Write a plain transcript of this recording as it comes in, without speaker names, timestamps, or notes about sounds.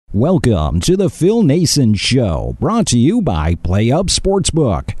Welcome to the Phil Nason Show, brought to you by PlayUp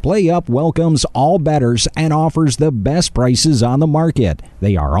Sportsbook. PlayUp welcomes all bettors and offers the best prices on the market.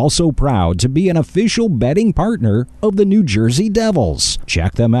 They are also proud to be an official betting partner of the New Jersey Devils.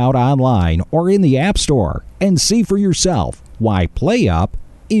 Check them out online or in the App Store and see for yourself why PlayUp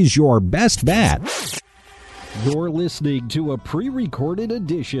is your best bet. You're listening to a pre-recorded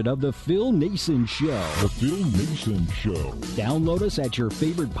edition of the Phil Nason Show. The Phil Nason Show. Download us at your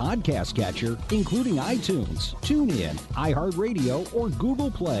favorite podcast catcher, including iTunes, TuneIn, iHeartRadio, or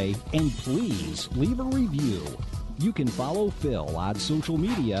Google Play, and please leave a review. You can follow Phil on social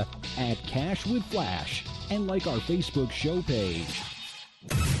media at Cash with Flash and like our Facebook show page.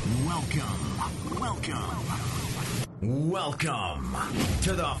 Welcome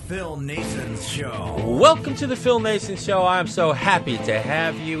to the Phil Nason Show. Welcome to the Phil Nason Show. I'm so happy to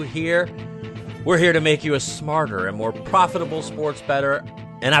have you here. We're here to make you a smarter and more profitable sports bettor,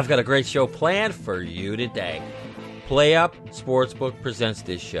 and I've got a great show planned for you today. PlayUp Sportsbook presents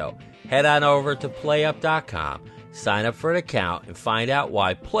this show. Head on over to playup.com, sign up for an account, and find out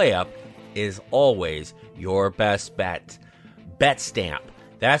why PlayUp is always your best bet. BetStamp.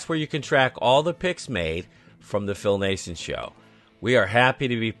 That's where you can track all the picks made from the Phil Nason Show. We are happy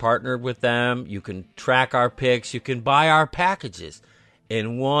to be partnered with them. You can track our picks. You can buy our packages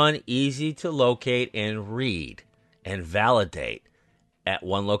in one easy to locate and read and validate at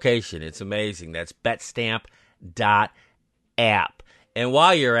one location. It's amazing. That's betstamp.app. And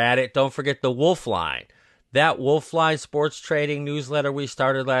while you're at it, don't forget the Wolfline. That Wolfline sports trading newsletter we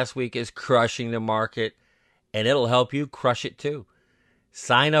started last week is crushing the market, and it'll help you crush it too.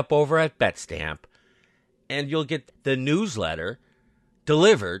 Sign up over at BetStamp, and you'll get the newsletter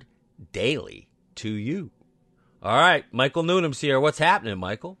delivered daily to you. All right, Michael Noonan's here. What's happening,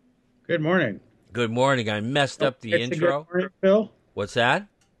 Michael? Good morning. Good morning. I messed up the intro. A good morning, Phil. What's that?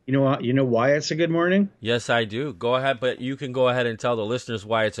 You know why it's a good morning? Yes, I do. Go ahead, but you can go ahead and tell the listeners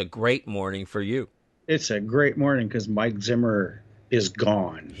why it's a great morning for you. It's a great morning because Mike Zimmer is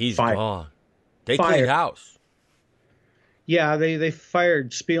gone. He's gone. They cleaned house. Yeah, they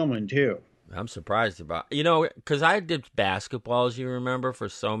fired Spielman, too. I'm surprised about because I did basketball, as you remember, for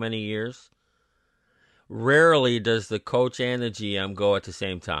so many years. Rarely does the coach and the GM go at the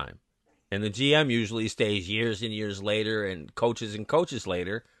same time. And the GM usually stays years and years later and coaches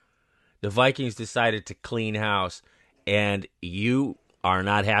later. The Vikings decided to clean house, and you are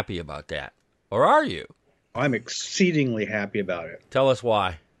not happy about that. Or are you? I'm exceedingly happy about it. Tell us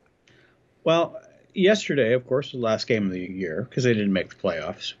why. Well, yesterday, of course, was the last game of the year because they didn't make the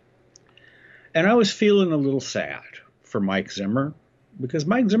playoffs. And I was feeling a little sad for Mike Zimmer because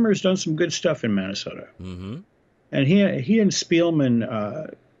Mike Zimmer has done some good stuff in Minnesota. Mm-hmm. And he and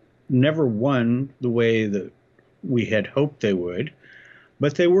Spielman never won the way that we had hoped they would,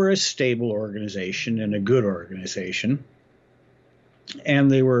 but they were a stable organization and a good organization. And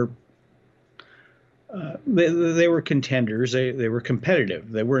they were contenders. They were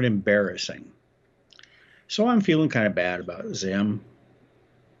competitive. They weren't embarrassing. So I'm feeling kind of bad about Zim,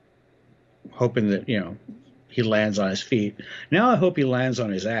 hoping that, he lands on his feet. Now I hope he lands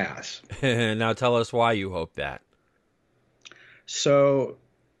on his ass. Now tell us why you hope that. So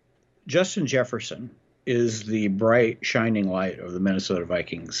Justin Jefferson is the bright, shining light of the Minnesota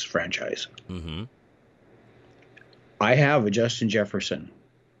Vikings franchise. Mm-hmm. I have a Justin Jefferson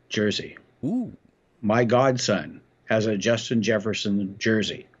jersey. Ooh. My godson has a Justin Jefferson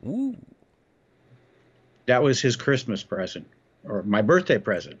jersey. Ooh. That was his Christmas present, or my birthday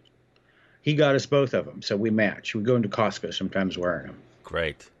present. He got us both of them, so we match. We go into Costco sometimes wearing them.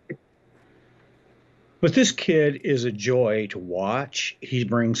 Great. But this kid is a joy to watch. He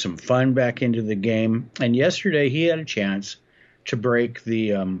brings some fun back into the game. And yesterday he had a chance to break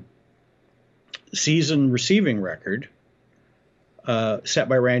the season receiving record set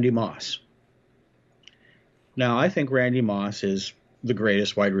by Randy Moss. Now, I think Randy Moss is the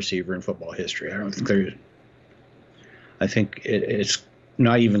greatest wide receiver in football history. I think it's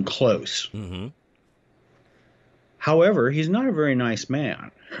not even close. Mm-hmm. However, he's not a very nice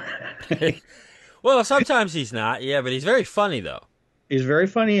man. Well, sometimes he's not, yeah, but he's very funny, though. He's very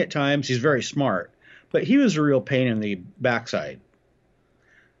funny at times. He's very smart. But he was a real pain in the backside.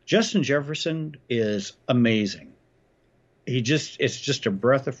 Justin Jefferson is amazing. It's just a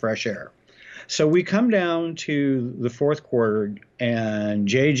breath of fresh air. So we come down to the fourth quarter, and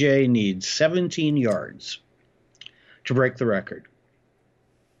JJ needs 17 yards to break the record.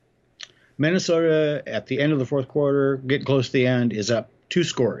 Minnesota, at the end of the fourth quarter, getting close to the end, is up 2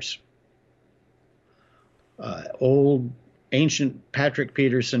 scores. Old ancient Patrick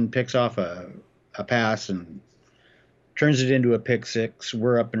Peterson picks off a pass and turns it into a pick six.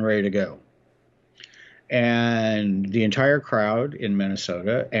 We're up and ready to go. And the entire crowd in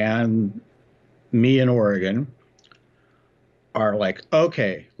Minnesota and me in Oregon are like,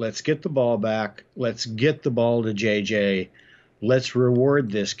 okay, let's get the ball back. Let's get the ball to JJ. Let's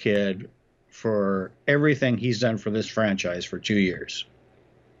reward this kid for everything he's done for this franchise for 2 years.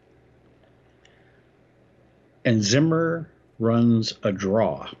 And Zimmer runs a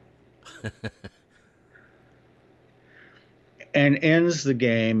draw and ends the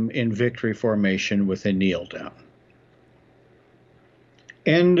game in victory formation with a kneel down.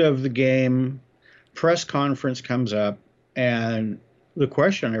 End of the game, press conference comes up, and the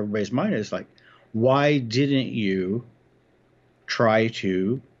question on everybody's mind is like, why didn't you try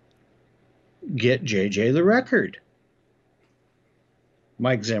to get JJ the record?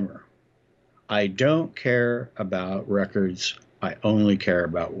 Mike Zimmer: I don't care about records. I only care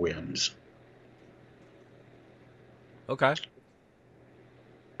about wins. Okay.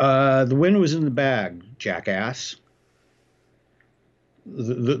 The win was in the bag, jackass.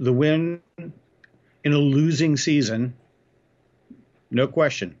 The win in a losing season, no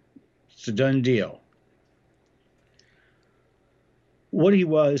question. It's a done deal. What he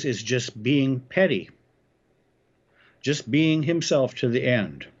was is just being petty, just being himself to the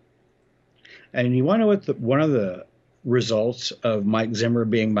end. And you want to know what one of the results of Mike Zimmer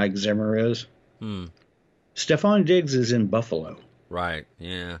being Mike Zimmer is? Stephon Diggs is in Buffalo. Right,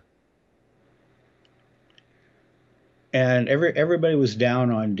 yeah. And everybody was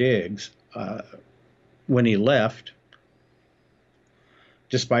down on Diggs when he left,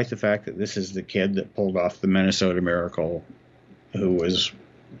 despite the fact that this is the kid that pulled off the Minnesota Miracle, who was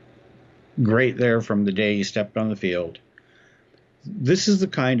great there from the day he stepped on the field. This is the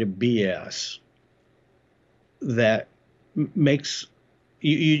kind of BS that makes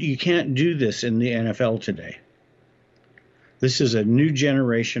you can't do this in the NFL today. This is a new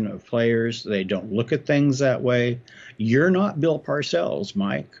generation of players. They don't look at things that way. You're not Bill Parcells,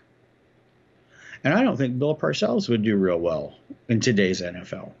 Mike. And I don't think Bill Parcells would do real well in today's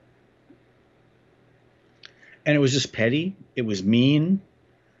NFL. And it was just petty. It was mean.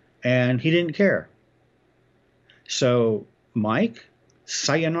 And he didn't care. So, Mike,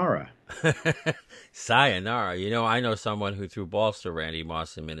 sayonara. Sayonara. You know, I know someone who threw balls to Randy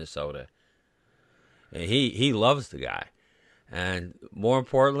Moss in Minnesota. And he loves the guy. And more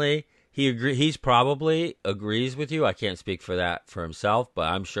importantly, he's probably agrees with you. I can't speak for that for himself, but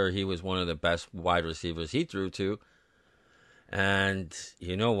I'm sure he was one of the best wide receivers he threw to. And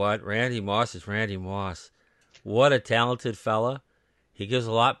you know what? Randy Moss is Randy Moss. What a talented fella. He gives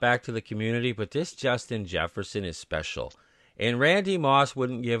a lot back to the community, but this Justin Jefferson is special. And Randy Moss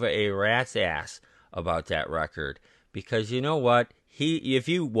wouldn't give a rat's ass about that record because you know what? If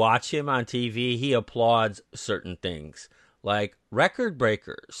you watch him on TV, he applauds certain things like record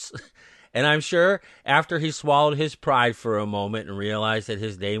breakers. And I'm sure after he swallowed his pride for a moment and realized that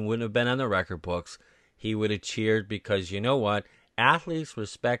his name wouldn't have been on the record books, he would have cheered because you know what? Athletes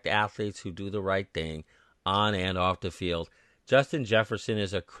respect athletes who do the right thing on and off the field. Justin Jefferson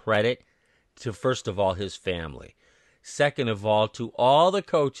is a credit to, first of all, his family. Second of all, to all the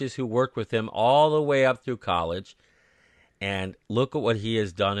coaches who worked with him all the way up through college. And look at what he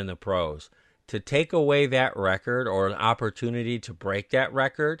has done in the pros. To take away that record or an opportunity to break that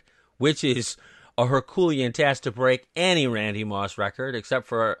record, which is a Herculean task to break any Randy Moss record except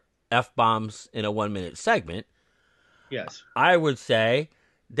for F-bombs in a 1-minute segment. Yes. I would say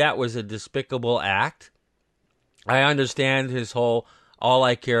that was a despicable act. I understand his whole, all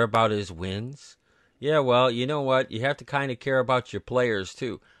I care about is wins. Yeah, well, you know what? You have to kind of care about your players,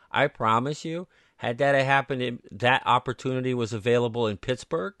 too. I promise you, had that happened, that opportunity was available in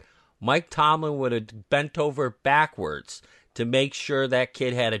Pittsburgh, Mike Tomlin would have bent over backwards to make sure that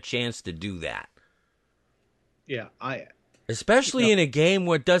kid had a chance to do that. Yeah, especially in a game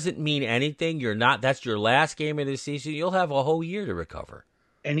where it doesn't mean anything. That's your last game of the season. You'll have a whole year to recover.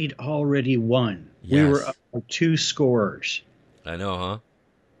 And he'd already won. Yes. We were up for 2 scores. I know,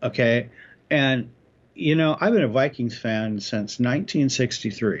 huh? Okay. And, you know, I've been a Vikings fan since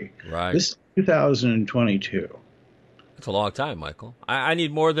 1963. Right. This is 2022. That's a long time, Michael. I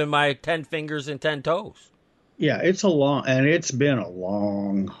need more than my 10 fingers and 10 toes. Yeah, it's been a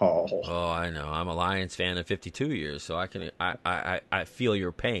long haul. Oh, I know. I'm a Lions fan of 52 years, so I feel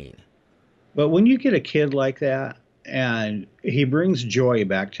your pain. But when you get a kid like that, and he brings joy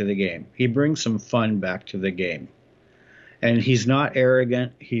back to the game, he brings some fun back to the game, and he's not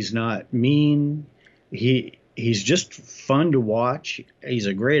arrogant, he's not mean, he's just fun to watch. He's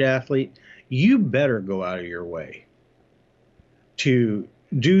a great athlete. You better go out of your way to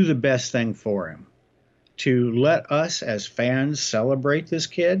do the best thing for him, to let us as fans celebrate this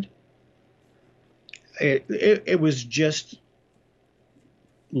kid, it was just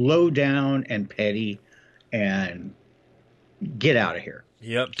low down and petty and get out of here.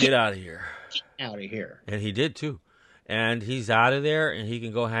 Yep, get out of here. Out of here. And he did too. And he's out of there and he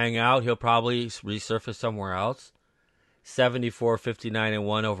can go hang out. He'll probably resurface somewhere else. 74, 59, and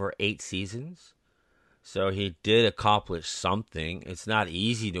 1 over 8 seasons. So he did accomplish something. It's not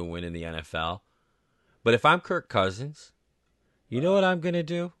easy to win in the NFL. But if I'm Kirk Cousins, you know what I'm going to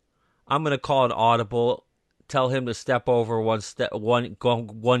do? I'm going to call an audible, tell him to step over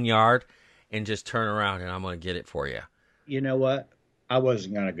one yard, and just turn around, and I'm going to get it for you. You know what? I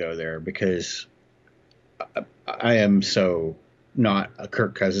wasn't going to go there because I am so not a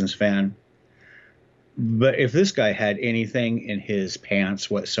Kirk Cousins fan. But if this guy had anything in his pants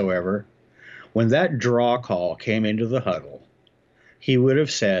whatsoever, when that draw call came into the huddle, he would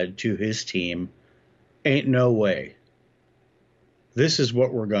have said to his team, "Ain't no way. This is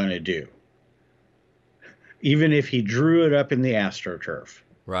what we're going to do." Even if he drew it up in the AstroTurf.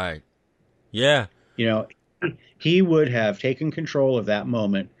 Right. Yeah. You know, he would have taken control of that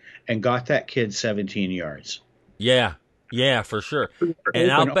moment and got that kid 17 yards. Yeah. Yeah, for sure. And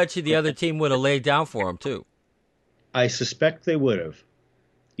I'll bet you the other team would have laid down for him, too. I suspect they would have.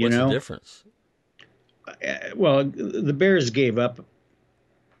 What's the difference? Well, the Bears gave up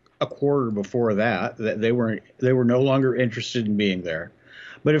a quarter before that they were no longer interested in being there.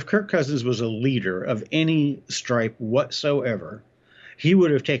 But if Kirk Cousins was a leader of any stripe whatsoever, he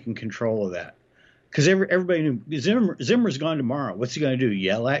would have taken control of that. Because everybody knew Zimmer's gone tomorrow. What's he going to do?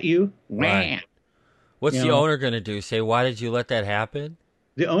 Yell at you? Right. What's the owner going to do? Say, why did you let that happen?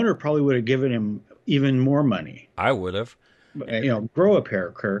 The owner probably would have given him even more money. I would have. Grow a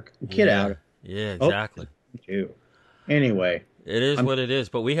pair, Kirk. Get out. Yeah, exactly. Anyway. It is what it is,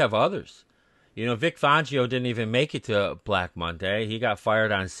 but we have others. Vic Fangio didn't even make it to Black Monday. He got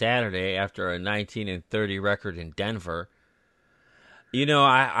fired on Saturday after a 19-30 record in Denver.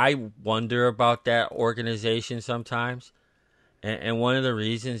 I wonder about that organization sometimes. And one of the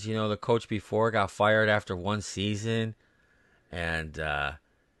reasons, the coach before got fired after one season. And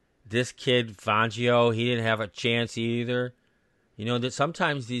this kid, Fangio, he didn't have a chance either. That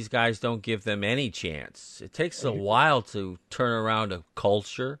sometimes these guys don't give them any chance. It takes a while to turn around a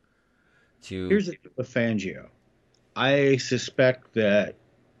culture. Here's the thing with Fangio. I suspect that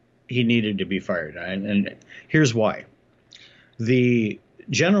he needed to be fired. And here's why. The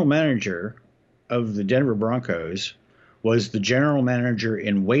general manager of the Denver Broncos was the general manager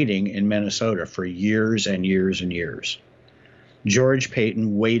in waiting in Minnesota for years and years and years. George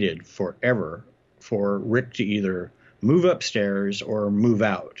Payton waited forever for Rick to either move upstairs or move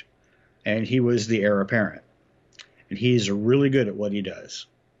out. And he was the heir apparent. And he's really good at what he does.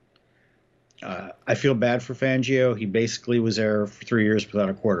 I feel bad for Fangio. He basically was there for 3 years without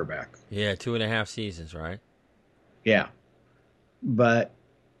a quarterback. Yeah, 2.5 seasons, right? Yeah. But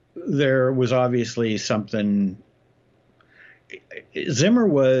there was obviously something. Zimmer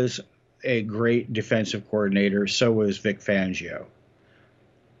was a great defensive coordinator. So was Vic Fangio.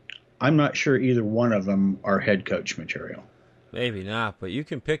 I'm not sure either one of them are head coach material. Maybe not, but you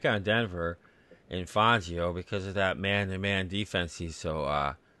can pick on Denver and Fangio because of that man-to-man defense he's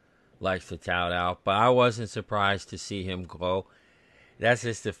so likes to tout out. But I wasn't surprised to see him go. That's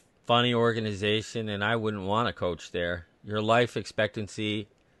just a funny organization, and I wouldn't want to coach there. Your life expectancy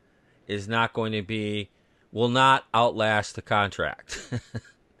is not going to will not outlast the contract.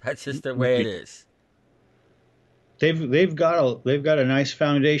 That's just the way it is. They've got a nice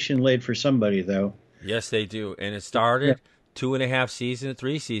foundation laid for somebody, though. Yes, they do, and it started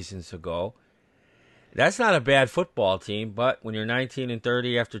 3 seasons ago. That's not a bad football team, but when you're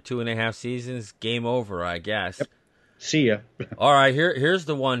 19-30 after 2.5 seasons, game over, I guess. Yep. See ya. All right, here's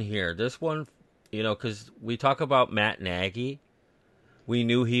the one here. This one, because we talk about Matt Nagy. We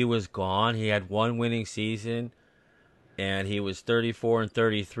knew he was gone. He had one winning season, and he was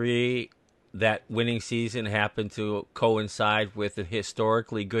 34-33. That winning season happened to coincide with a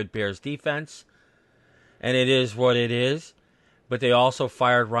historically good Bears defense, and it is what it is. But they also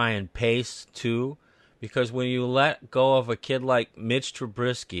fired Ryan Pace, too, because when you let go of a kid like Mitch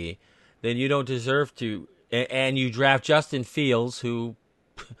Trubisky, then you don't deserve to, and you draft Justin Fields, who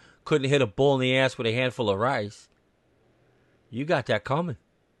couldn't hit a bull in the ass with a handful of rice. You got that coming.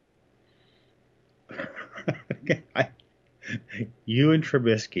 You and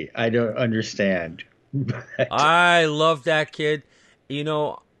Trubisky, I don't understand. I love that kid.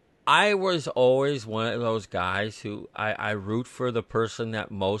 I was always one of those guys who I root for the person that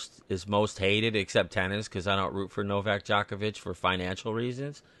is most hated, except tennis, because I don't root for Novak Djokovic for financial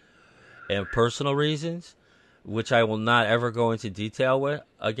reasons. and personal reasons, which I will not ever go into detail with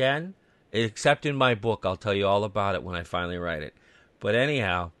again, except in my book. I'll tell you all about it when I finally write it. But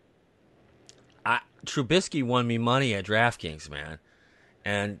anyhow, Trubisky won me money at DraftKings, man.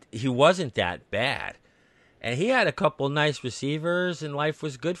 And he wasn't that bad. And he had a couple nice receivers, and life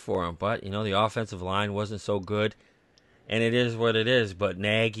was good for him. But, the offensive line wasn't so good. And it is what it is. But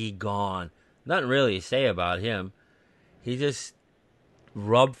Nagy gone. Nothing really to say about him. He just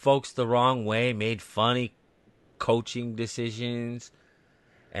rubbed folks the wrong way, made funny coaching decisions,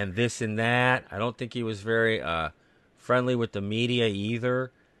 and this and that. I don't think he was very friendly with the media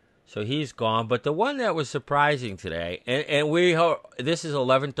either. So he's gone. But the one that was surprising today, and this is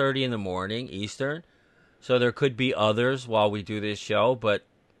 11:30 in the morning Eastern, so there could be others while we do this show. But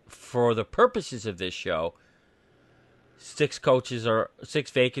for the purposes of this show, 6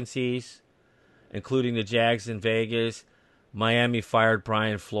 vacancies, including the Jags in Vegas. Miami fired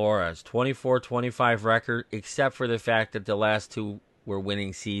Brian Flores. 24-25 record, except for the fact that the last 2 were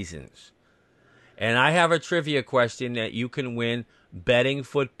winning seasons. And I have a trivia question that you can win: Betting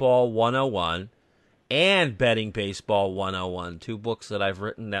Football 101 and Betting Baseball 101, 2 books that I've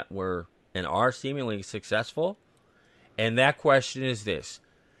written that were and are seemingly successful. And that question is this: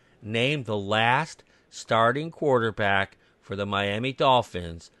 name the last starting quarterback for the Miami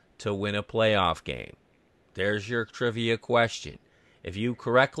Dolphins to win a playoff game. There's your trivia question. If you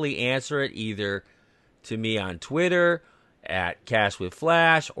correctly answer it, either to me on Twitter at Cash with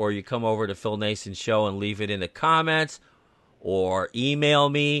Flash, or you come over to Phil Nason Show and leave it in the comments, or email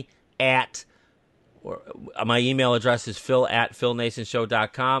me my email address is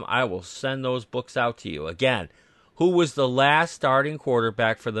phil@philnasonshow.com. I will send those books out to you. Again, who was the last starting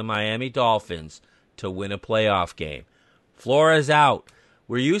quarterback for the Miami Dolphins to win a playoff game? Flores out.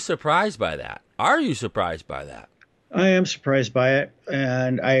 Were you surprised by that? Are you surprised by that? I am surprised by it,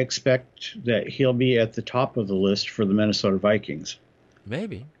 and I expect that he'll be at the top of the list for the Minnesota Vikings.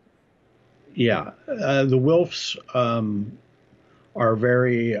 Maybe. Yeah. The Wilfs are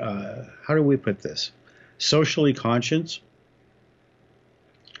very, how do we put this, socially conscious.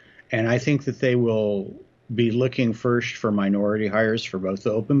 And I think that they will be looking first for minority hires for both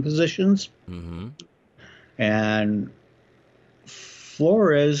the open positions. Mm-hmm. And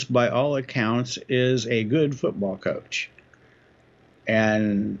Flores, by all accounts, is a good football coach.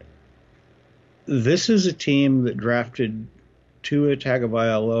 And this is a team that drafted Tua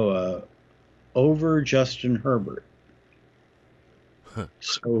Tagovailoa over Justin Herbert.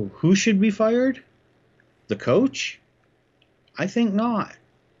 So who should be fired? The coach? I think not.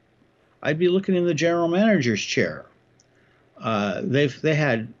 I'd be looking in the general manager's chair. They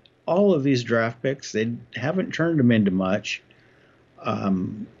had all of these draft picks. They haven't turned them into much.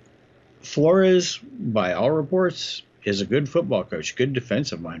 Flores, by all reports, is a good football coach, good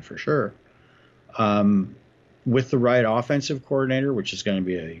defensive mind for sure. With the right offensive coordinator, which is going to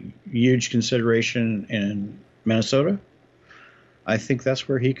be a huge consideration in Minnesota, I think that's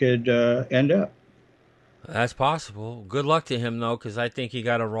where he could end up. That's possible. Good luck to him, though, because I think he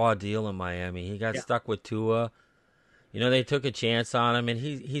got a raw deal in Miami. He got stuck with Tua. They took a chance on him, and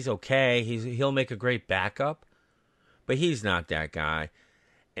he's okay. He'll make a great backup, but he's not that guy.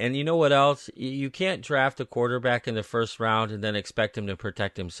 And you know what else? You can't draft a quarterback in the first round and then expect him to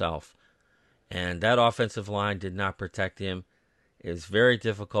protect himself. And that offensive line did not protect him. It's very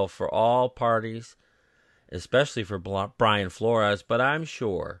difficult for all parties, especially for Brian Flores, but I'm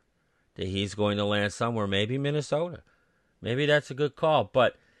sure that he's going to land somewhere, maybe Minnesota. Maybe that's a good call.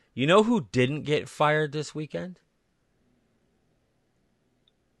 But you know who didn't get fired this weekend?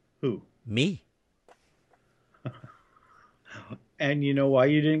 Who? Me. And you know why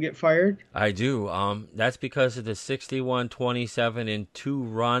you didn't get fired? I do. That's because of the 61-27-2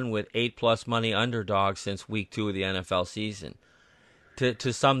 run with 8+ money underdogs since week 2 of the NFL season.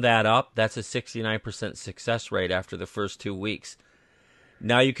 To sum that up, that's a 69% success rate after the first 2 weeks.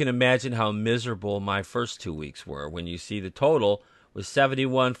 Now you can imagine how miserable my first 2 weeks were when you see the total was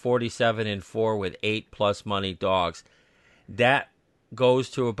 71-47-4 with 8+ money dogs. That goes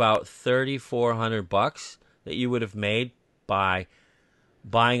to about $3,400 that you would have made by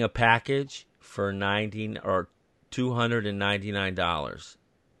buying a package for $299.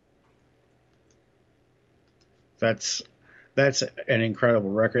 That's an incredible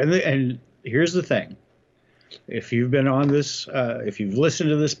record. And here's the thing. If you've been on this, if you've listened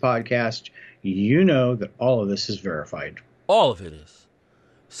to this podcast, you know that all of this is verified. All of it is.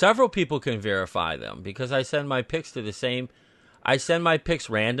 Several people can verify them because I send my picks to the same. I send my picks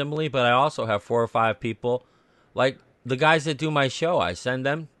randomly, but I also have 4 or 5 people, like the guys that do my show. I send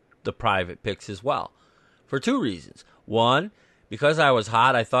them the private picks as well for 2 reasons. One, because I was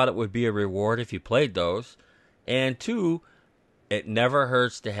hot, I thought it would be a reward if you played those. And 2, it never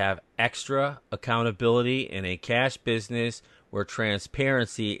hurts to have extra accountability in a cash business where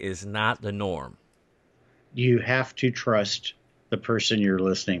transparency is not the norm. You have to trust the person you're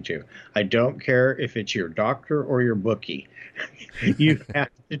listening to. I don't care if it's your doctor or your bookie. You have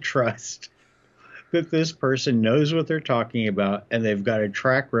to trust that this person knows what they're talking about and they've got a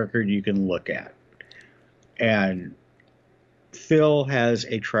track record you can look at. And Phil has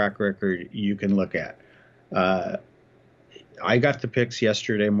a track record you can look at. I got the picks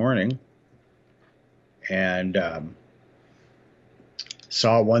yesterday morning and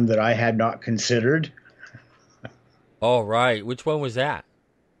saw one that I had not considered. All right. Which one was that?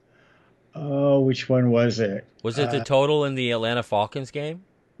 Oh, which one was it? Was it the total in the Atlanta Falcons game?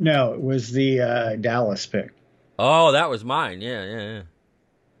 No, it was the Dallas pick. Oh, that was mine. Yeah.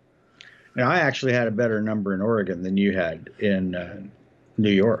 Now, I actually had a better number in Oregon than you had in New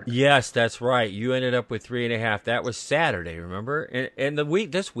York. Yes, that's right. You ended up with 3.5. That was Saturday, remember? And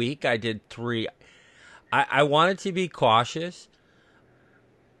this week I did 3. I wanted to be cautious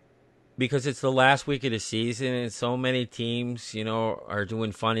because it's the last week of the season and so many teams, are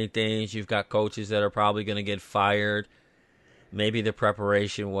doing funny things. You've got coaches that are probably going to get fired. Maybe the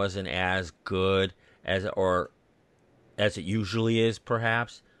preparation wasn't as good as it usually is,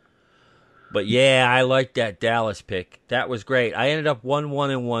 perhaps. But yeah, I like that Dallas pick. That was great. I ended up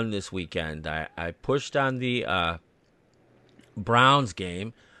 1-1-1 this weekend. I pushed on the Browns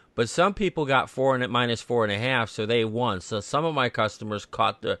game, but some people got minus 4.5, so they won. So some of my customers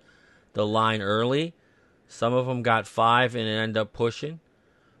caught the line early. Some of them got 5 and ended up pushing.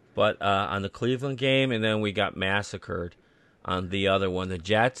 But on the Cleveland game, and then we got massacred on the other one. The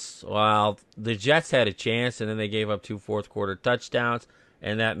Jets, well, the Jets had a chance, and then they gave up 2 fourth-quarter touchdowns,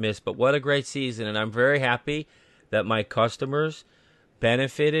 and that missed. But what a great season, and I'm very happy that my customers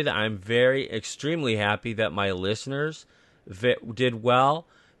benefited. I'm extremely happy that my listeners did well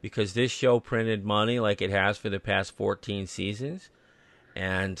because this show printed money like it has for the past 14 seasons,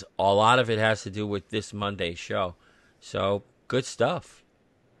 and a lot of it has to do with this Monday show. So, good stuff.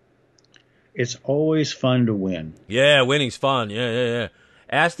 It's always fun to win. Yeah, winning's fun. Yeah.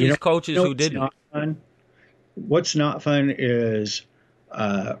 Ask these coaches who didn't. Not fun? What's not fun is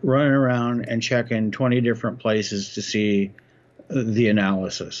running around and checking 20 different places to see the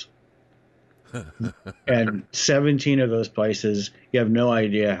analysis. And 17 of those places, you have no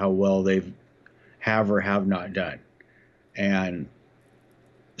idea how well they have or have not done. And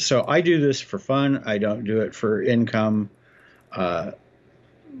so I do this for fun. I don't do it for income.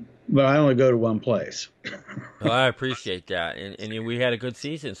 But I only go to one place. Well, I appreciate that. And we had a good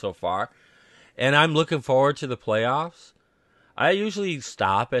season so far. And I'm looking forward to the playoffs. I usually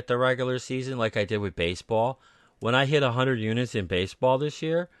stop at the regular season like I did with baseball. When I hit 100 units in baseball this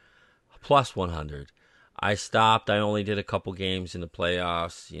year, plus 100, I stopped. I only did a couple games in the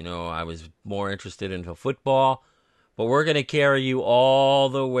playoffs. I was more interested in the football. But we're going to carry you all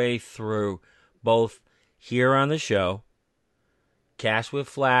the way through, both here on the show, Cash with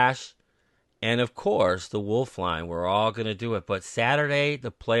Flash, and of course, the Wolf Line. We're all going to do it. But Saturday,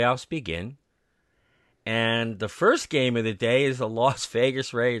 the playoffs begin. And the first game of the day is the Las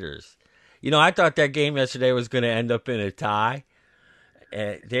Vegas Raiders. I thought that game yesterday was going to end up in a tie.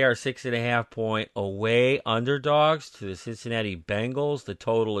 They are 6.5-point away underdogs to the Cincinnati Bengals. The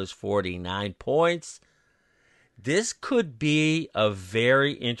total is 49 points. This could be a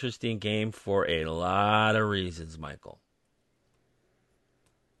very interesting game for a lot of reasons, Michael.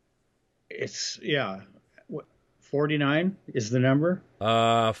 It's, 49 is the number?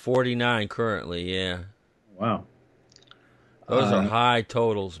 49 currently, yeah. Wow. Those are high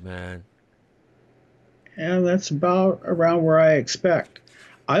totals, man. Yeah, that's about around where I expect.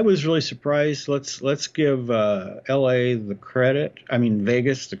 I was really surprised. Let's give LA the credit. I mean,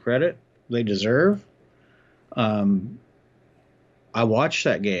 Vegas the credit they deserve. I watched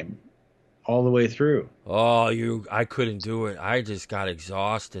that game all the way through. Oh, I couldn't do it. I just got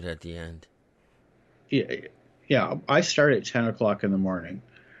exhausted at the end. Yeah, I started at 10 o'clock in the morning,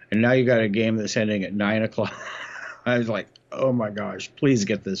 and now you got a game that's ending at 9 o'clock. I was like, oh my gosh, please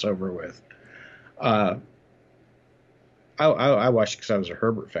get this over with. I watched because I was a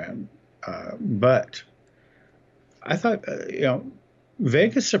Herbert fan, but I thought,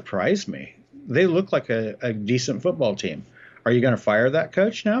 Vegas surprised me. They look like a decent football team. Are you going to fire that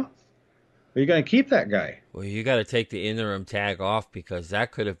coach now? Are you going to keep that guy? Well, you got to take the interim tag off because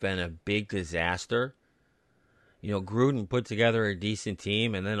that could have been a big disaster. Gruden put together a decent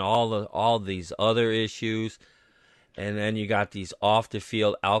team, and then all these other issues. And then you got these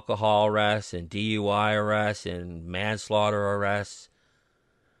off-the-field alcohol arrests and DUI arrests and manslaughter arrests.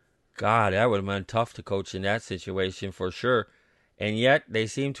 God, that would have been tough to coach in that situation for sure. And yet, they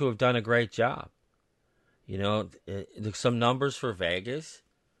seem to have done a great job. You know, some numbers for Vegas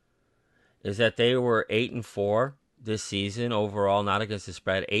is that they were 8-4 this season overall, not against the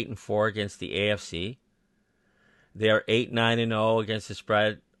spread. 8-4 against the AFC. They are 8-9-0 against the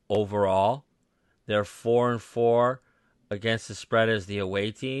spread overall. They're 4-4 against the spread as the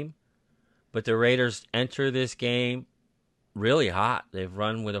away team. But the Raiders enter this game really hot. They've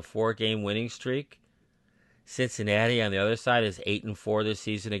run with a 4-game winning streak. Cincinnati on the other side is 8-4 this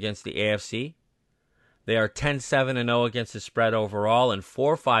season against the AFC. They are 10-7-0 against the spread overall and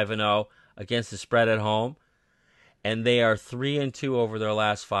 4-5-0 against the spread at home. And they are 3-2 over their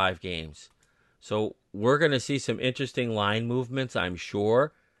last 5 games. So we're going to see some interesting line movements, I'm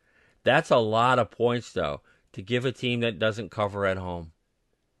sure. That's a lot of points, though, to give a team that doesn't cover at home.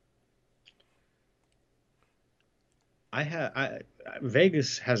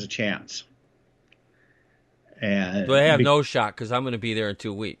 Vegas has a chance. And they have no shot because I'm going to be there in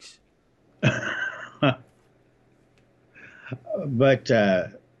 2 weeks. But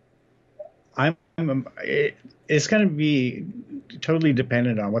it's going to be totally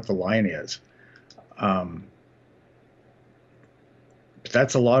dependent on what the line is. But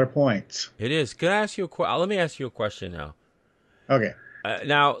that's a lot of points. It is. Can I ask you let me ask you a question now. Okay.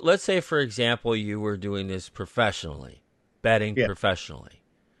 Now, let's say, for example, you were doing this professionally, betting professionally.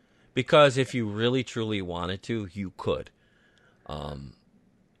 Because if you really, truly wanted to, you could.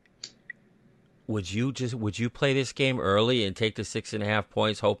 Would you play this game early and take the 6.5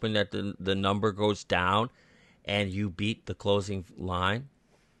 points, hoping that the number goes down and you beat the closing line?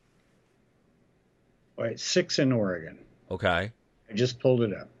 All right, 6 in Oregon. Okay. I just pulled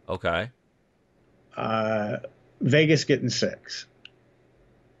it up. Okay. Vegas getting 6.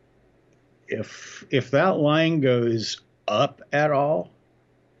 If that line goes up at all,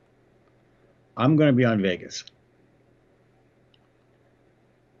 I'm going to be on Vegas.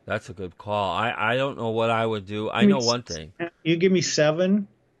 That's a good call. I don't know what I would do. I know one thing. You give me 7,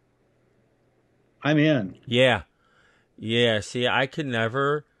 I'm in. Yeah. Yeah. See, I could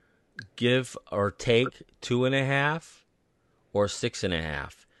never give or take 2.5 or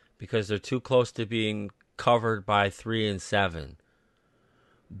 6.5 because they're too close to being covered by 3 and 7.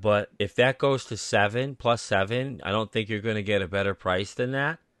 But if that goes to 7 plus 7, I don't think you're going to get a better price than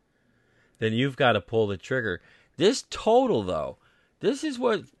that. Then you've got to pull the trigger. This total, though, this is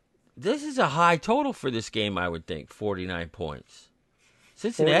a high total for this game, I would think, 49 points.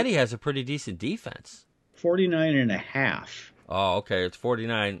 Cincinnati has a pretty decent defense. 49.5. Oh, okay. It's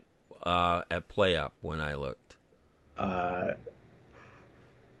 49 at play up when I looked.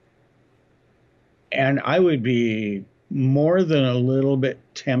 And I would be more than a little bit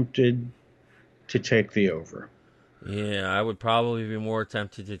tempted to take the over. Yeah, I would probably be more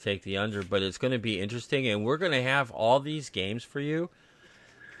tempted to take the under, but it's going to be interesting, and we're going to have all these games for you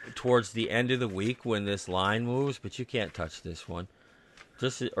towards the end of the week when this line moves, but you can't touch this one.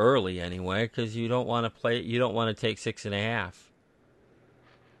 Just early anyway, because you don't want to take 6.5.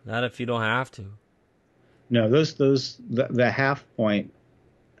 Not if you don't have to. No, the half point.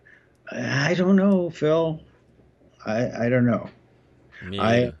 I don't know, Phil. I don't know.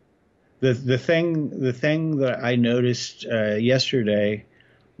 The thing that I noticed yesterday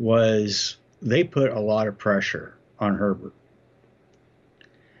was they put a lot of pressure on Herbert.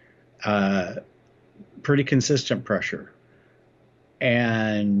 Pretty consistent pressure,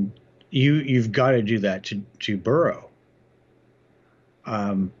 and you've got to do that to Burrow.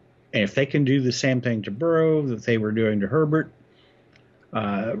 And if they can do the same thing to Burrow that they were doing to Herbert,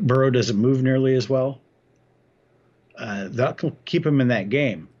 Burrow doesn't move nearly as well. That'll keep him in that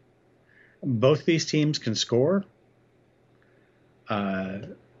game. Both these teams can score. I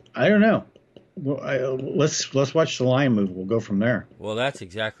don't know. Let's watch the line move. We'll go from there. Well, that's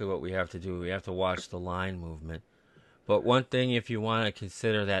exactly what we have to do. We have to watch the line movement. But one thing, if you want to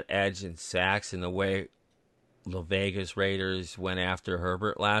consider that edge in sacks and the way the Vegas Raiders went after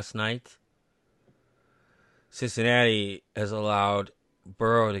Herbert last night, Cincinnati has allowed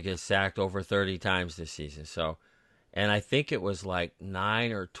Burrow to get sacked over 30 times this season. And I think it was like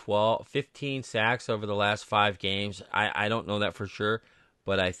 9 or 12, 15 sacks over the last 5 games. I don't know that for sure,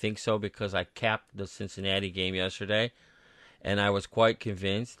 but I think so because I capped the Cincinnati game yesterday, and I was quite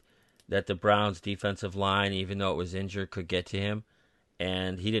convinced that the Browns' defensive line, even though it was injured, could get to him.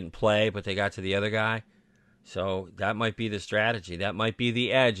 And he didn't play, but they got to the other guy. So that might be the strategy. That might be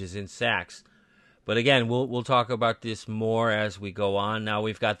the edge, is in sacks. But again, we'll talk about this more as we go on. Now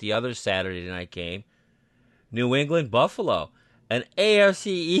we've got the other Saturday night game. New England, Buffalo. An AFC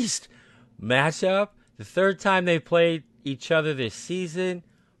East matchup. The third time they played each other this season.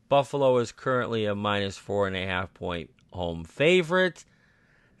 Buffalo is currently a minus 4.5 point home favorite.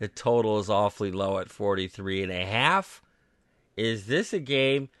 The total is awfully low at 43.5. Is this a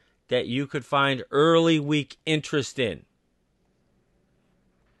game that you could find early week interest in?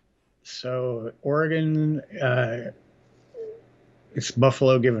 So Oregon, it's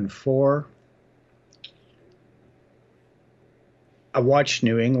Buffalo given 4. I watched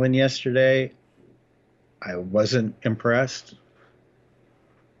New England yesterday. I wasn't impressed.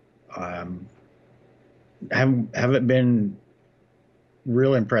 Haven't been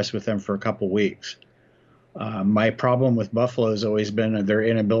real impressed with them for a couple weeks. My problem with Buffalo has always been their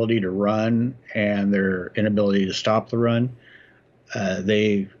inability to run and their inability to stop the run.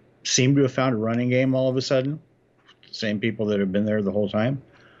 They seem to have found a running game all of a sudden. Same people that have been there the whole time.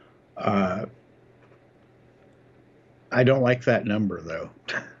 I don't like that number, though.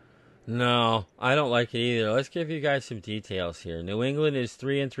 No, I don't like it either. Let's give you guys some details here. New England is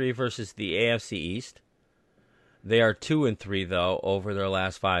 3-3 versus the AFC East. They are 2-3 though over their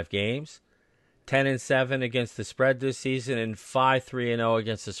last 5 games. 10-7 against the spread this season, and 5-3-0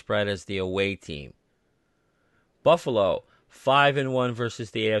 against the spread as the away team. Buffalo 5-1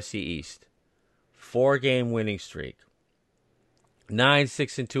 versus the AFC East. 4-game winning streak.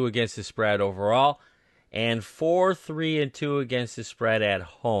 9-6-2 against the spread overall, and 4-3-2 against the spread at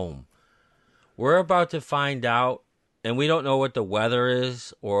home. We're about to find out, and we don't know what the weather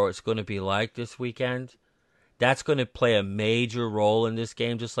is or it's going to be like this weekend. That's going to play a major role in this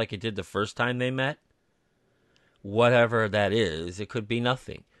game, just like it did the first time they met. Whatever that is, it could be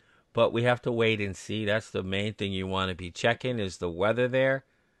nothing. But we have to wait and see. That's the main thing you want to be checking is the weather there.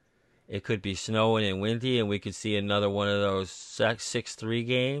 It could be snowing and windy, and we could see another one of those 6-3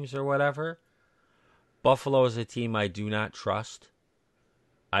 games or whatever. Buffalo is a team I do not trust.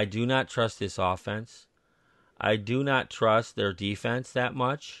 I do not trust this offense. I do not trust their defense that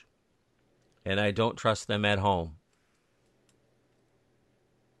much. And I don't trust them at home.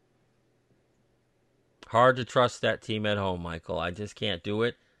 Hard to trust that team at home, Michael. I just can't do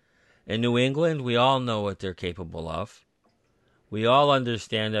it. In New England, we all know what they're capable of. We all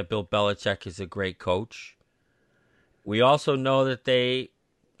understand that Bill Belichick is a great coach. We also know that they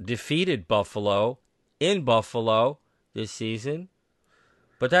defeated Buffalo in Buffalo this season.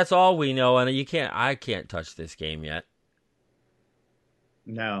 But that's all we know, and I can't touch this game yet.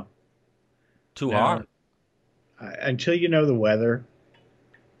 No. Too hard. Until you know the weather,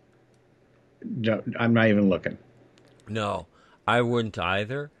 I'm not even looking. No, I wouldn't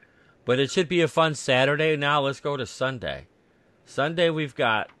either. But it should be a fun Saturday. Now let's go to Sunday. Sunday, we've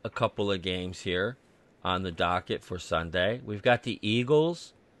got a couple of games here on the docket for Sunday. We've got the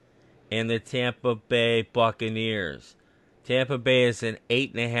Eagles and the Tampa Bay Buccaneers. Tampa Bay is an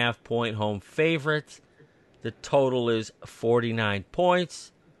 8.5 point home favorite. The total is 49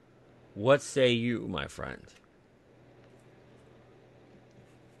 points. What say you, my friend?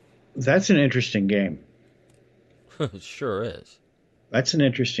 That's an interesting game. It sure is. That's an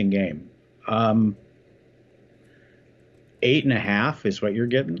interesting game. 8.5 is what you're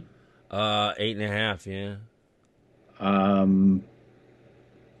getting? 8.5, yeah.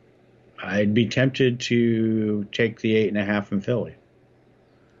 I'd be tempted to take the 8.5 in Philly.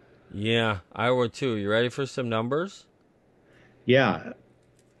 Yeah, I would too. You ready for some numbers? Yeah.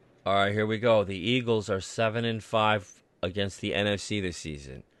 All right, here we go. The Eagles are 7-5 against the NFC this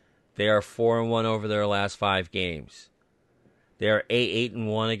season. They are 4-1 over their last 5 games. They are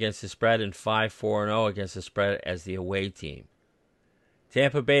 8-1 against the spread and 5-4-0 against the spread as the away team.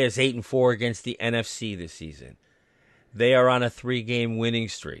 Tampa Bay is 8-4 against the NFC this season. They are on a 3-game winning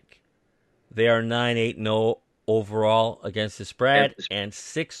streak. They are 9-8-0 overall against the spread and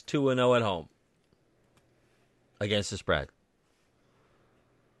 6-2-0 at home against the spread.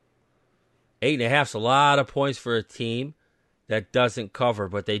 8.5 is a lot of points for a team that doesn't cover,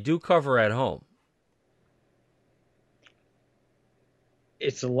 but they do cover at home.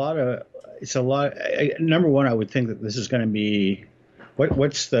 It's a lot. Number one, I would think that this is going to be,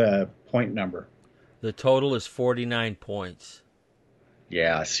 what's the point number? The total is 49 points.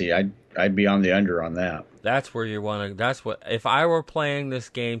 Yeah, see, I'd be on the under on that. That's where you want to. That's what. If I were playing this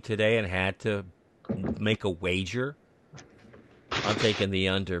game today and had to make a wager, I'm taking the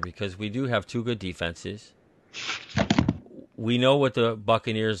under because we do have 2 good defenses. We know what the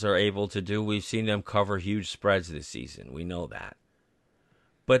Buccaneers are able to do. We've seen them cover huge spreads this season. We know that.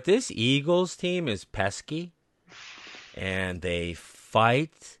 But this Eagles team is pesky, and they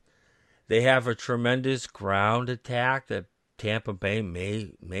fight. They have a tremendous ground attack that Tampa Bay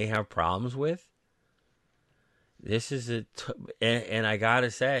may have problems with. This is and I gotta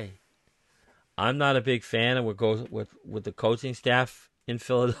say, I'm not a big fan of what goes with the coaching staff in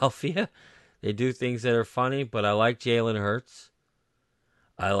Philadelphia. They do things that are funny, but I like Jalen Hurts.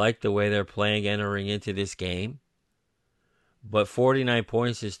 I like the way they're playing entering into this game. But 49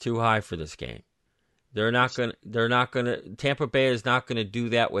 points is too high for this game. Tampa Bay is not gonna do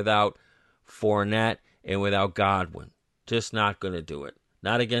that without Fournette and without Godwin. Just not gonna do it.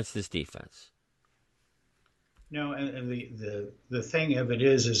 Not against this defense. No, and the thing of it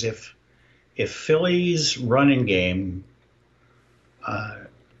is if Philly's running game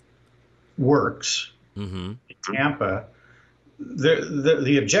works in Tampa,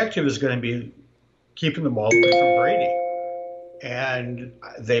 the objective is going to be keeping the ball away from Brady. And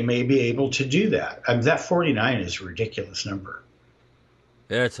they may be able to do that. I mean, that 49 is a ridiculous number.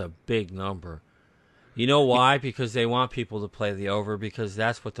 It's a big number. You know why? Because they want people to play the over, because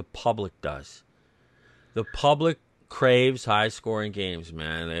that's what the public does. The public craves high-scoring games,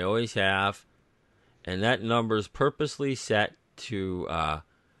 man. They always have. And that number is purposely set to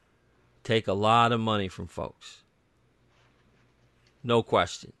take a lot of money from folks. No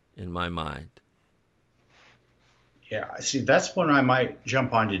question in my mind. Yeah, see, that's when I might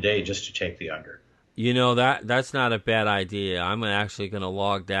jump on today just to take the under. You know, that's not a bad idea. I'm actually going to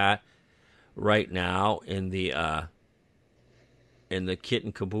log that right now in the kit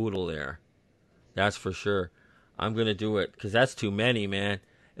and caboodle there. That's for sure. I'm going to do it because that's too many, man.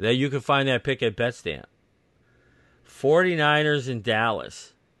 Then you can find that pick at BetStamp. 49ers in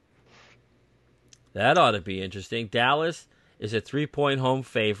Dallas. That ought to be interesting. Dallas is a 3-point home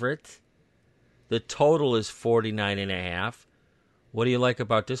favorite. The total is 49.5. What do you like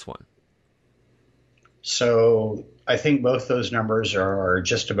about this one? So I think both those numbers are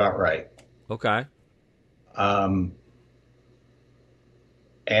just about right. Okay. And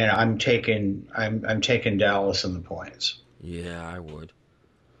I'm taking Dallas in the points. Yeah, I would.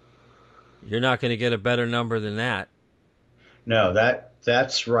 You're not going to get a better number than that. No,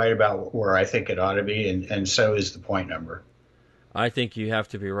 that's right about where I think it ought to be, and so is the point number. I think you have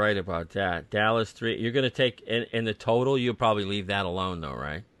to be right about that. Dallas 3. You're going to take in the total. You'll probably leave that alone, though,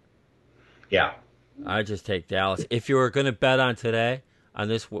 right? Yeah. I just take Dallas. If you were going to bet on today, on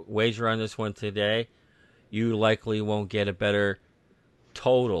this wager on this one today, you likely won't get a better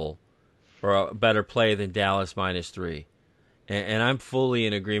total or a better play than Dallas -3. And I'm fully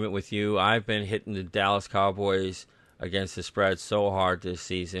in agreement with you. I've been hitting the Dallas Cowboys against the spread so hard this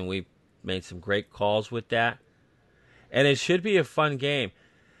season. We've made some great calls with that. And it should be a fun game.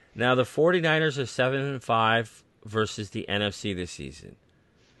 Now, the 49ers are 7-5 versus the NFC this season.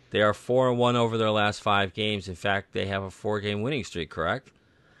 They are 4-1 over their last 5 games. In fact, they have a 4-game winning streak, correct?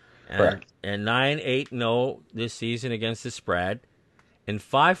 Correct. And 9-8-0 this season against the spread. And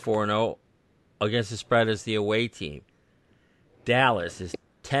 5-4-0 against the spread as the away team. Dallas is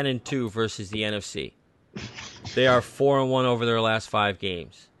 10-2 versus the NFC. They are 4-1 over their last 5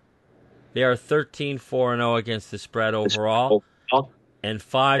 games. They are 13-4-0 against the spread overall, and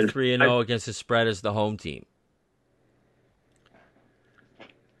 5-3-0 against the spread as the home team.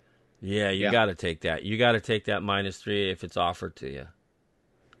 Yeah, you got to take that. You got to take that -3 if it's offered to you.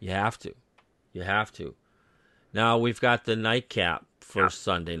 You have to. You have to. Now we've got the nightcap for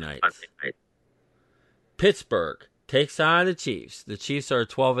Sunday night. Pittsburgh takes on the Chiefs. The Chiefs are a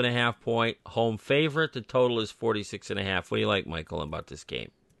 12.5-point home favorite. The total is 46.5. What do you like, Michael, about this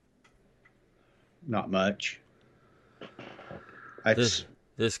game? Not much. This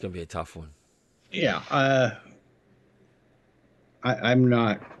is going to be a tough one. Yeah. I'm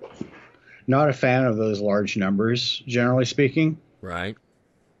not a fan of those large numbers, generally speaking. Right.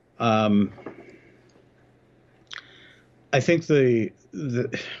 I think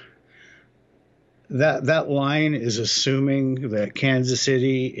that line is assuming that Kansas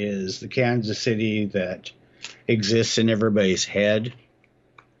City is the Kansas City that exists in everybody's head.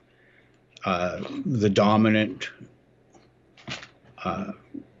 The dominant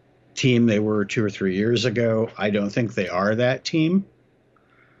team they were 2 or 3 years ago. I don't think they are that team.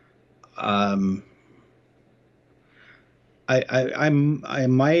 I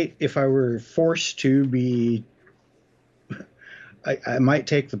might, if I were forced to be, I might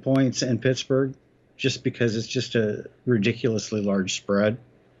take the points in Pittsburgh just because it's just a ridiculously large spread.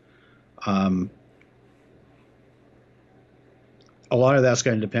 A lot of that's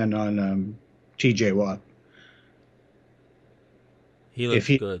going to depend on T.J. Watt. He looks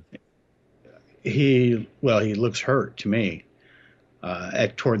good. He looks hurt to me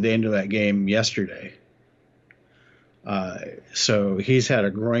toward the end of that game yesterday. So he's had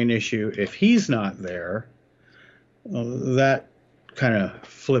a groin issue. If he's not there, that kind of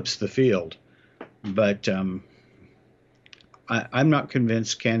flips the field. But I'm not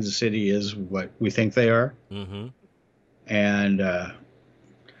convinced Kansas City is what we think they are. Mm-hmm. And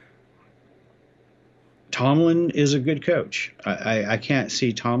Tomlin is a good coach. I can't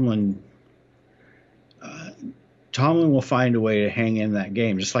see Tomlin. Tomlin will find a way to hang in that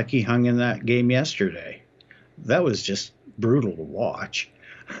game, just like he hung in that game yesterday. That was just brutal to watch.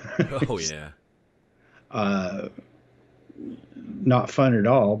 Oh, yeah. Not fun at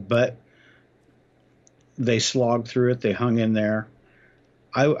all, but they slogged through it. They hung in there.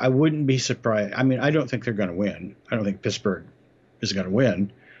 I wouldn't be surprised. I mean, I don't think they're going to win. I don't think Pittsburgh is going to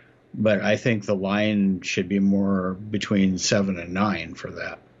win, but I think the line should be more between 7 and 9 for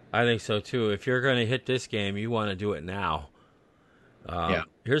that. I think so, too. If you're going to hit this game, you want to do it now. Yeah.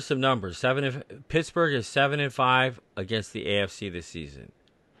 Here's some numbers. Pittsburgh is 7-5 against the AFC this season.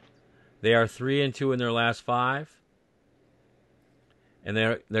 They are 3-2 in their last 5. And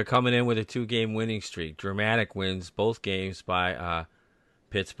they're coming in with a 2-game winning streak. Dramatic wins, both games by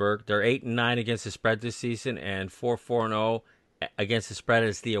Pittsburgh. They're 8-9 against the spread this season and 4-4-0 against the spread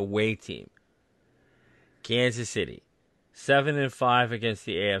as the away team. Kansas City, 7-5 against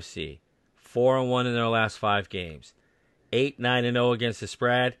the AFC, 4-1 in their last 5 games, 8-9-0 against the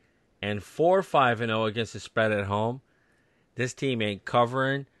spread, and 4-5-0 against the spread at home. This team ain't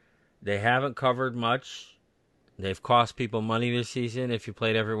covering. They haven't covered much. They've cost people money this season if you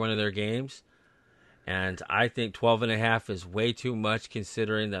played every one of their games. And I think 12.5 is way too much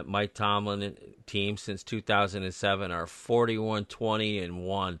considering that Mike Tomlin teams since 2007 are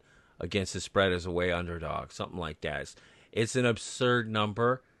 41-20-1 against the spread as away underdog, something like that. It's an absurd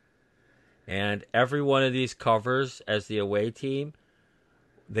number. And every one of these covers as the away team,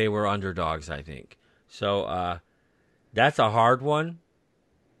 they were underdogs, I think. So that's a hard one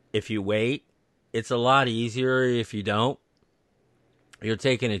if you wait. It's a lot easier if you don't. You're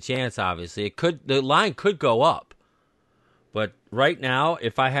taking a chance, obviously. The line could go up. But right now,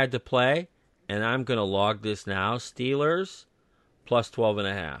 if I had to play, and I'm going to log this now, Steelers plus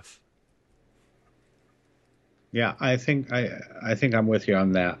 12.5. Yeah, I think I'm with you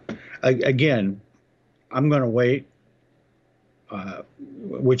on that. Again, I'm going to wait,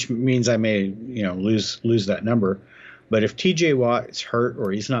 which means I may lose that number. But if T.J. Watt's hurt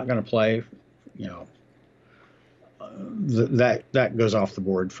or he's not going to play, that goes off the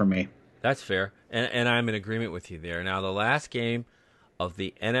board for me. That's fair, and I'm in agreement with you there. Now, the last game of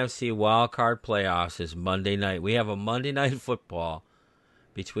the NFC wildcard playoffs is Monday night. We have a Monday night football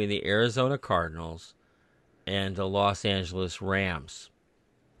between the Arizona Cardinals and the Los Angeles Rams.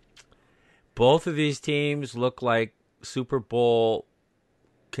 Both of these teams look like Super Bowl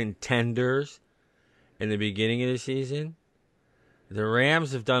contenders in the beginning of the season. The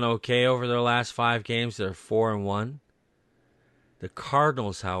Rams have done okay over their last 5 games. They're 4-1. The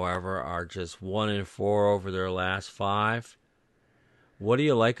Cardinals, however, are just 1-4 over their last 5. What do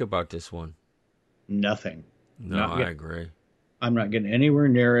you like about this one? Nothing. I agree. I'm not getting anywhere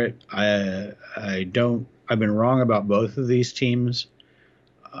near it. I don't. I've been wrong about both of these teams.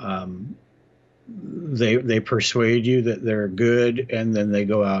 They persuade you that they're good, and then they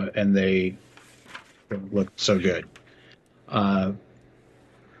go out and they look so good.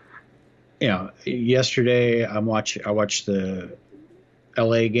 Yesterday I watched the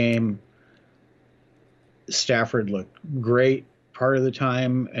LA game. Stafford looked great part of the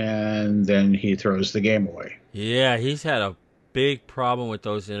time, and then he throws the game away. Yeah, he's had a big problem with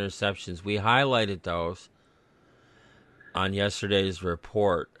those interceptions. We highlighted those on yesterday's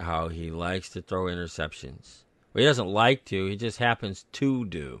report, how he likes to throw interceptions. Well, he doesn't like to, he just happens to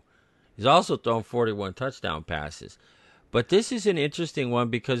do. He's also thrown 41 touchdown passes. But this is an interesting one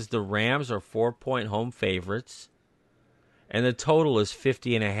because the Rams are 4-point home favorites, and the total is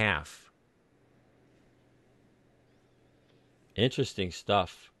 50.5. Interesting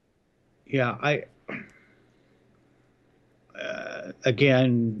stuff. Yeah,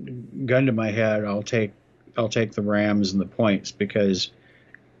 again, gun to my head, I'll take the Rams and the points because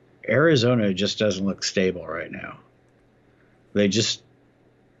Arizona just doesn't look stable right now. They just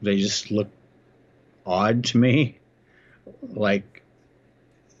look odd to me. Like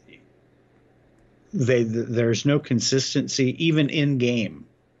there's no consistency even in game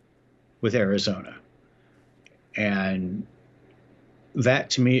with Arizona, and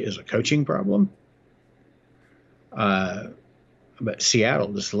that to me is a coaching problem. But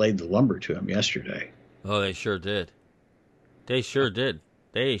Seattle just laid the lumber to him yesterday. Oh, they sure did. They sure did.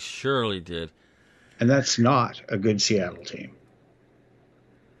 They surely did. And that's not a good Seattle team.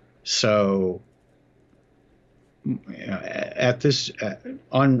 So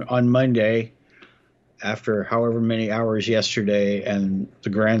on Monday, after however many hours yesterday and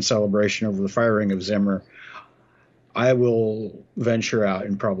the grand celebration over the firing of Zimmer, I will venture out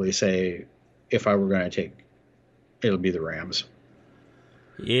and probably say, if I were going to take, it'll be the Rams.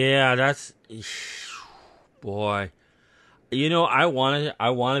 Yeah, that's boy. You know, I want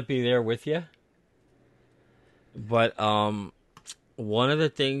to be there with you, but one of the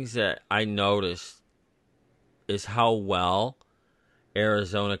things that I noticed is how well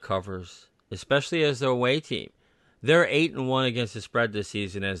Arizona covers, especially as the away team. They're 8-1 against the spread this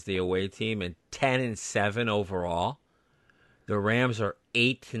season as the away team, and 10-7 overall. The Rams are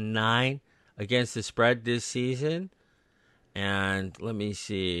 8-9 against the spread this season, and let me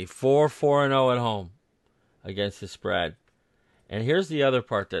see, 4-0 at home against the spread. And here's the other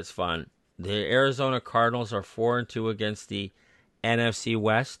part that's fun: the Arizona Cardinals are 4-2 against the NFC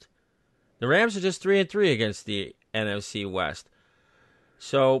West. The Rams are just 3-3 against the NFC West.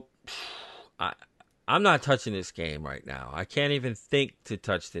 So I'm not touching this game right now. I can't even think to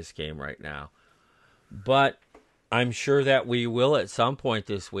touch this game right now. But I'm sure that we will at some point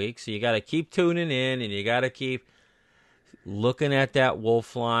this week. So you got to keep tuning in, and you got to keep looking at that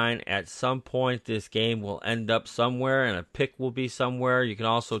Wolf line. At some point this game will end up somewhere, and a pick will be somewhere. You can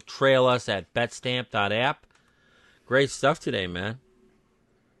also trail us at betstamp.app. Great stuff today, man.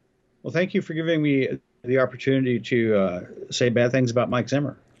 Well, thank you for giving me the opportunity to say bad things about Mike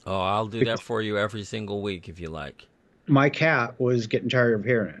Zimmer. Oh, I'll do that for you every single week if you like. My cat was getting tired of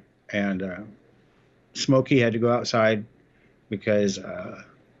hearing it, and Smokey had to go outside because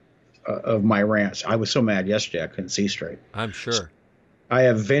of my rants. I was so mad yesterday I couldn't see straight. I'm sure. I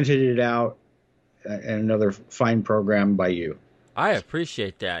have vented it out in another fine program by you. I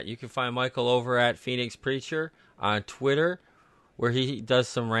appreciate that. You can find Michael over at Phoenix Preacher on Twitter, where he does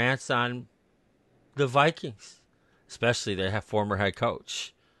some rants on the Vikings, especially their former head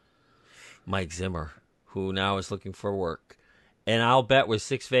coach, Mike Zimmer, who now is looking for work. And I'll bet with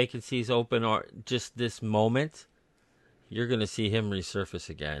 6 vacancies open or just this moment, you're going to see him resurface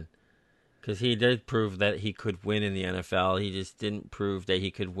again. Because he did prove that he could win in the NFL. He just didn't prove that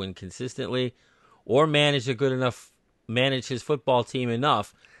he could win consistently or manage his football team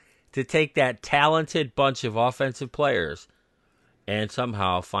enough to take that talented bunch of offensive players and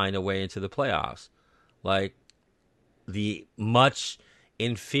somehow find a way into the playoffs. Like the much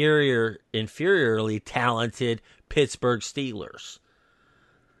inferiorly talented Pittsburgh Steelers.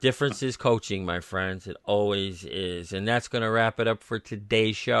 Difference is coaching, my friends. It always is. And that's going to wrap it up for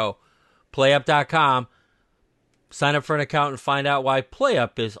today's show. PlayUp.com. Sign up for an account and find out why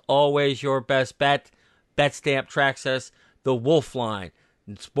PlayUp is always your best bet. BetStamp tracks us. The Wolf Line.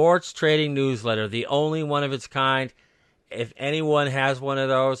 Sports trading newsletter. The only one of its kind. If anyone has one of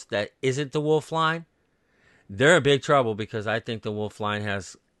those that isn't the Wolf Line, they're in big trouble, because I think the Wolf Line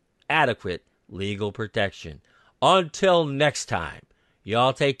has adequate legal protection. Until next time,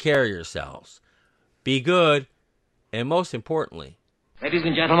 y'all take care of yourselves. Be good, and most importantly, ladies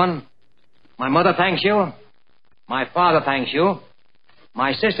and gentlemen, my mother thanks you, my father thanks you,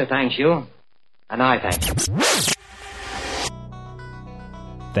 my sister thanks you, and I thank you.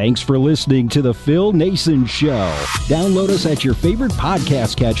 Thanks for listening to The Phil Nason Show. Download us at your favorite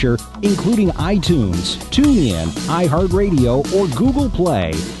podcast catcher, including iTunes, TuneIn, iHeartRadio, or Google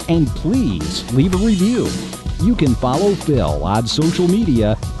Play. And please leave a review. You can follow Phil on social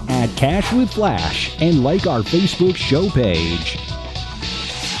media at Cash with Flash and like our Facebook show page.